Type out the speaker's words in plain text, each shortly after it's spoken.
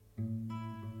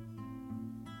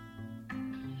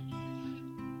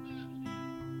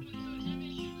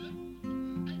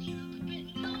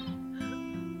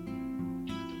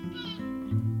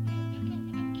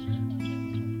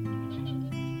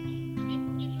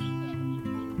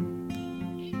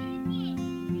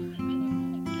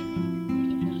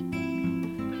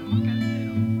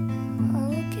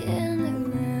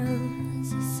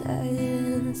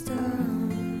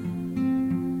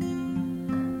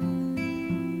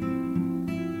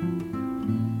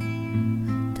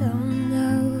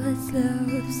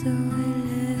love, so I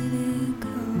let it go.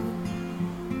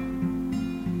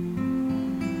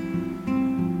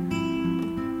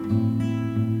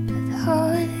 But the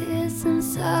heart isn't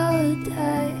so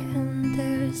tight, and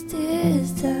there's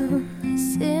tears down my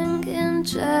sinking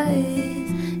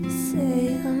tries. You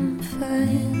say I'm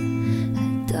fine,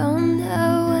 I don't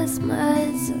know what's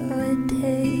mine, so I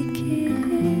take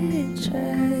it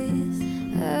tries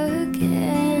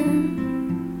again.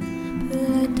 But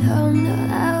I don't know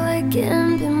how I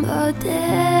can be more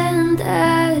than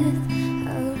that.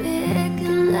 I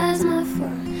recognize my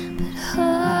fault, but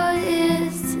heart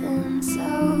isn't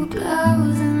so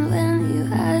close. And when you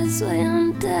ask why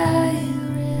I'm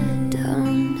tired,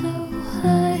 don't know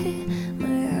why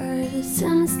my heart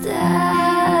isn't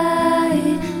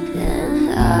tight. And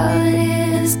all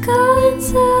is going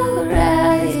so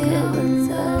right, going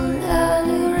so all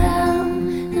around,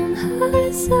 and heart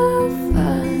is so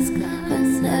fast.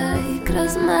 When I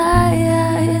close my